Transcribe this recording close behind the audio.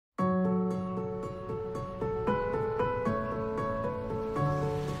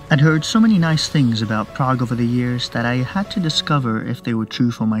I'd heard so many nice things about Prague over the years that I had to discover if they were true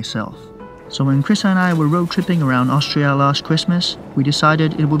for myself. So when Chrissa and I were road tripping around Austria last Christmas, we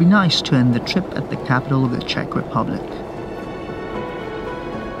decided it would be nice to end the trip at the capital of the Czech Republic.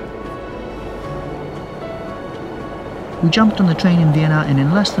 We jumped on the train in Vienna and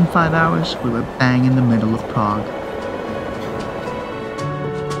in less than 5 hours we were bang in the middle of Prague.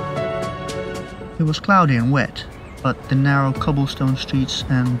 It was cloudy and wet, but the narrow cobblestone streets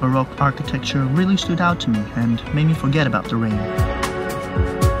and Baroque architecture really stood out to me and made me forget about the rain.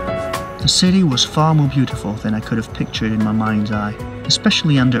 The city was far more beautiful than I could have pictured in my mind's eye,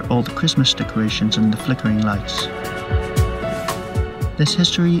 especially under all the Christmas decorations and the flickering lights. There's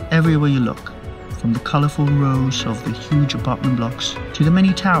history everywhere you look, from the colorful rows of the huge apartment blocks to the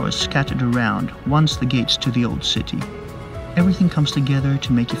many towers scattered around once the gates to the old city. Everything comes together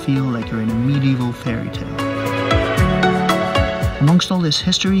to make you feel like you're in a medieval fairy tale. Amongst all this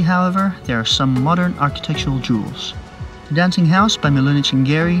history, however, there are some modern architectural jewels. The Dancing House by Milunic and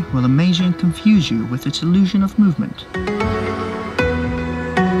Gary will amaze you and confuse you with its illusion of movement.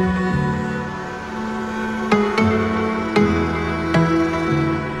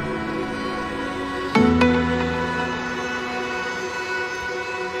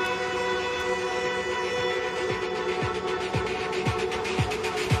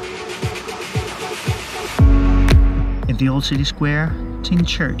 In the old city square, Tin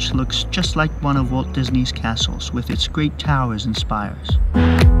Church looks just like one of Walt Disney's castles with its great towers and spires.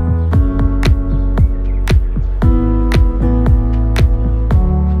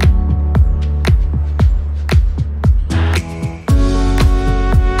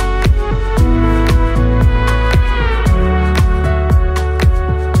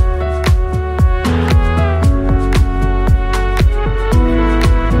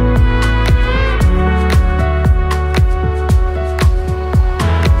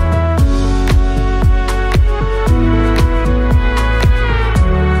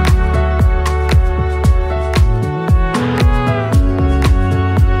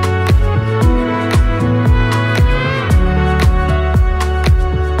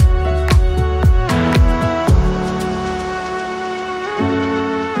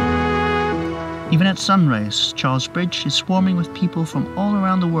 Even at sunrise, Charles Bridge is swarming with people from all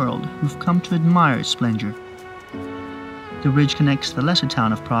around the world who've come to admire its splendor. The bridge connects the lesser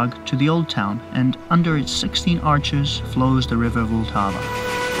town of Prague to the old town, and under its 16 arches flows the river Vltava.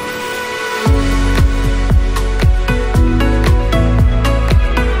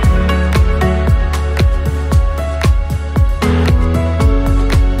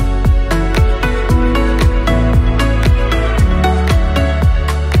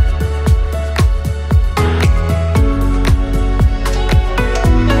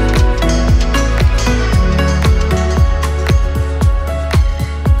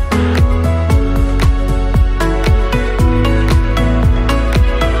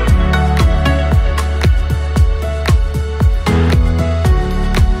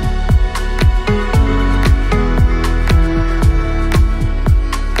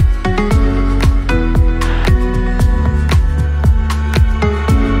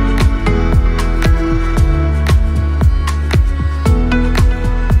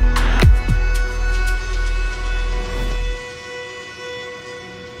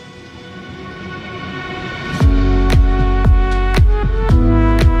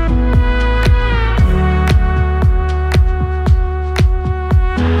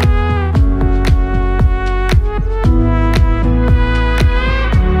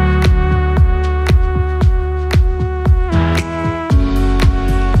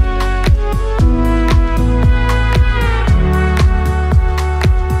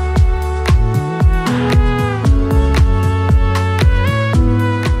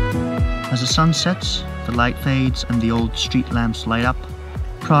 As the sun sets, the light fades and the old street lamps light up,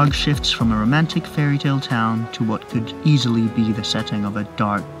 Prague shifts from a romantic fairy tale town to what could easily be the setting of a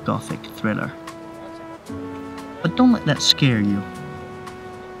dark Gothic thriller. But don't let that scare you.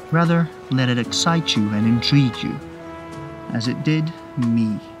 Rather, let it excite you and intrigue you, as it did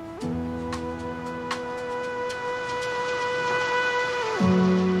me.